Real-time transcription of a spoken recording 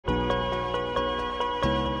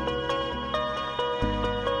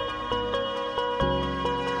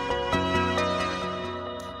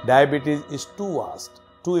Diabetes is too vast,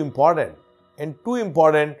 too important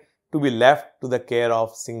to be left to the care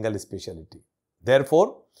of single specialty.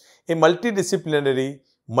 Therefore, a multidisciplinary,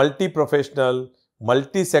 multi-professional,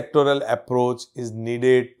 multi-sectoral approach is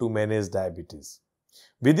needed to manage diabetes.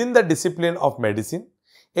 Within the discipline of medicine,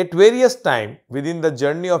 at various times within the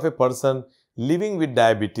journey of a person living with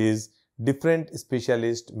diabetes, different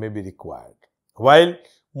specialists may be required. While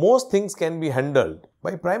most things can be handled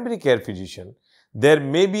by primary care physician, there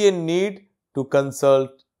may be a need to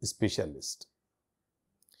consult specialists.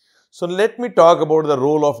 So let me talk about the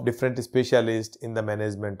role of different specialists in the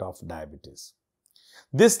management of diabetes.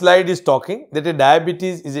 This slide is talking that a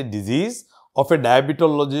diabetes is a disease of a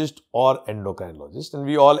diabetologist or endocrinologist, and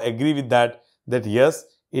we all agree with that yes,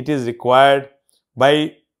 it is to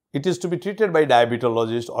be treated by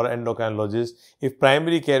diabetologist or endocrinologist if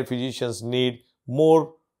primary care physicians need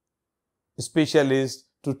more specialists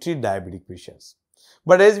to treat diabetic patients.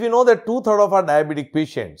 But as we know that 2/3 of our diabetic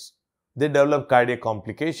patients, they develop cardiac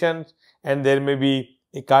complications, and there may be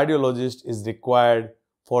a cardiologist is required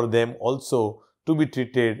for them also to be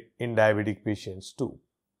treated in diabetic patients too.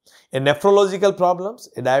 In nephrological problems,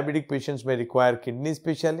 a diabetic patient may require kidney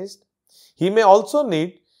specialist. He may also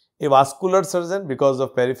need a vascular surgeon because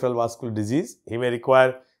of peripheral vascular disease. He may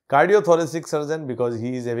require cardiothoracic surgeon because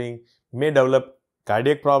he is may develop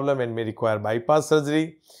cardiac problem and may require bypass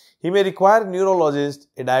surgery. He may require neurologist,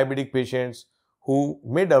 a diabetic patient who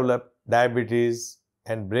may develop diabetes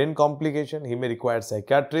and brain complication. He may require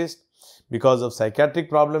psychiatrist because of psychiatric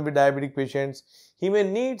problem with diabetic patients. He may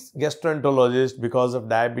need gastroenterologist because of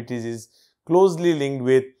diabetes is closely linked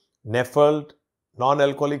with NAFLD,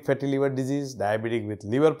 non-alcoholic fatty liver disease, diabetic with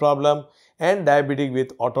liver problem, and diabetic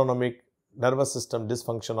with autonomic nervous system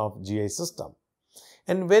dysfunction of GI system.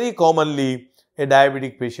 And very commonly, a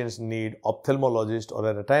diabetic patients need ophthalmologist or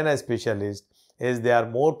a retina specialist as they are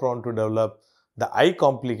more prone to develop the eye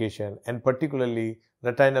complication, and particularly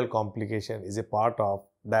retinal complication is a part of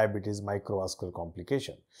diabetes microvascular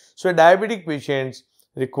complication. So, diabetic patients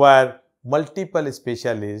require multiple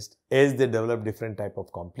specialists as they develop different type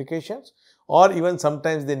of complications, or even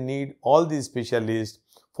sometimes they need all these specialists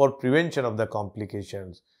for prevention of the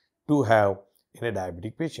complications to have in a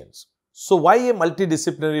diabetic patients. So, why a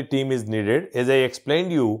multidisciplinary team is needed? As I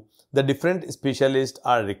explained you, the different specialists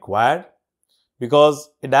are required because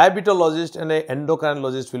a diabetologist and an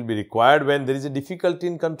endocrinologist will be required when there is a difficulty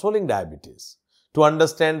in controlling diabetes. To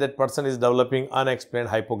understand that person is developing unexplained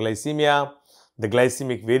hypoglycemia, the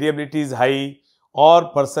glycemic variability is high, or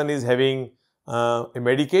person is having a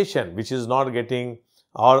medication which is not getting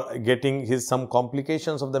or getting some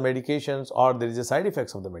complications of the medications, or there is a side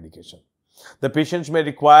effects of the medication. The patients may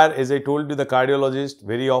require, as I told you, the cardiologist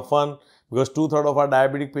very often, because 2/3 of our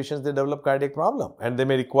diabetic patients, they develop cardiac problem, and they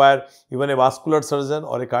may require even a vascular surgeon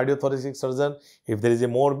or a cardiothoracic surgeon if there is a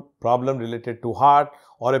more problem related to heart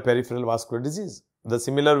or a peripheral vascular disease. The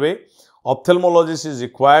similar way, ophthalmologist is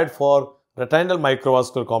required for retinal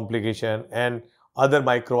microvascular complication and other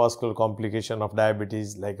microvascular complication of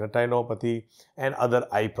diabetes like retinopathy and other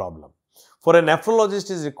eye problem. For a nephrologist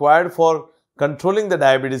is required for controlling the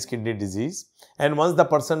diabetes kidney disease, and once the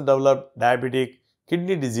person develop diabetic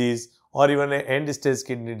kidney disease or even an end stage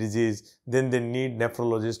kidney disease, then they need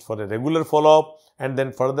nephrologist for a regular follow-up, and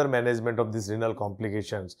then further management of these renal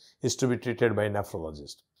complications is to be treated by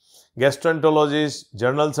nephrologist. Gastroenterologist,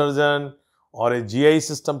 general surgeon, or a GI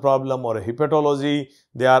system problem or a hepatology,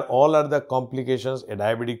 they are all the complications a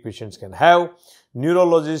diabetic patients can have.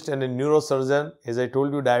 Neurologist and a neurosurgeon, as I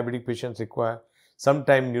told you, diabetic patients require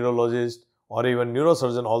sometimes neurologist or even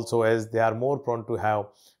neurosurgeon also, as they are more prone to have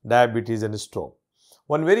diabetes and stroke.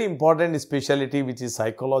 One very important specialty, which is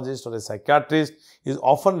psychologist or a psychiatrist, is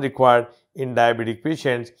often required in diabetic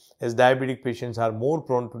patients, as diabetic patients are more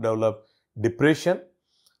prone to develop depression,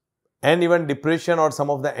 and even depression or some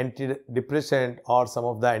of the antidepressant or some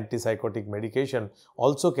of the antipsychotic medication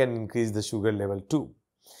also can increase the sugar level too.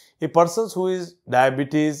 A person who is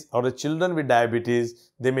diabetes or a children with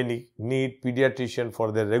diabetes, they may need pediatrician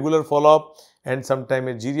for their regular follow-up, and sometimes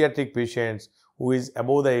a geriatric patients who is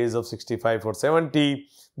above the age of 65 or 70,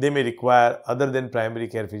 they may require other than primary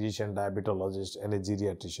care physician, diabetologist and a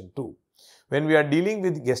geriatrician too. When we are dealing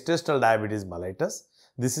with gestational diabetes mellitus,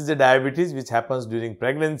 this is a diabetes which happens during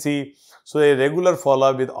pregnancy. So, a regular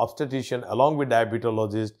follow-up with obstetrician along with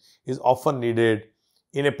diabetologist is often needed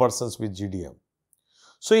in a persons with GDM.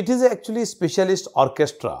 So, it is actually specialist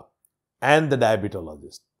orchestra and the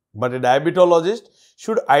diabetologist. But a diabetologist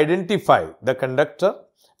should identify the conductor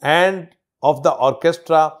and of the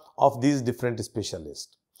orchestra of these different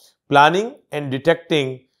specialists. Planning and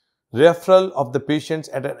detecting referral of the patients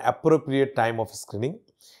at an appropriate time of screening.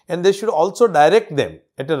 and they should also direct them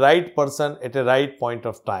at a right person at a right point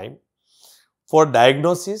of time for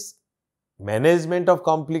diagnosis, management of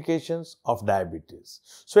complications of diabetes.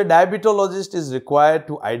 So, a diabetologist is required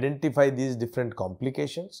to identify these different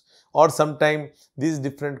complications or sometimes these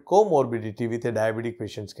different comorbidity with a diabetic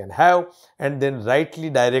patients can have, and then rightly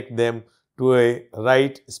direct them to a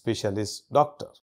right specialist doctor.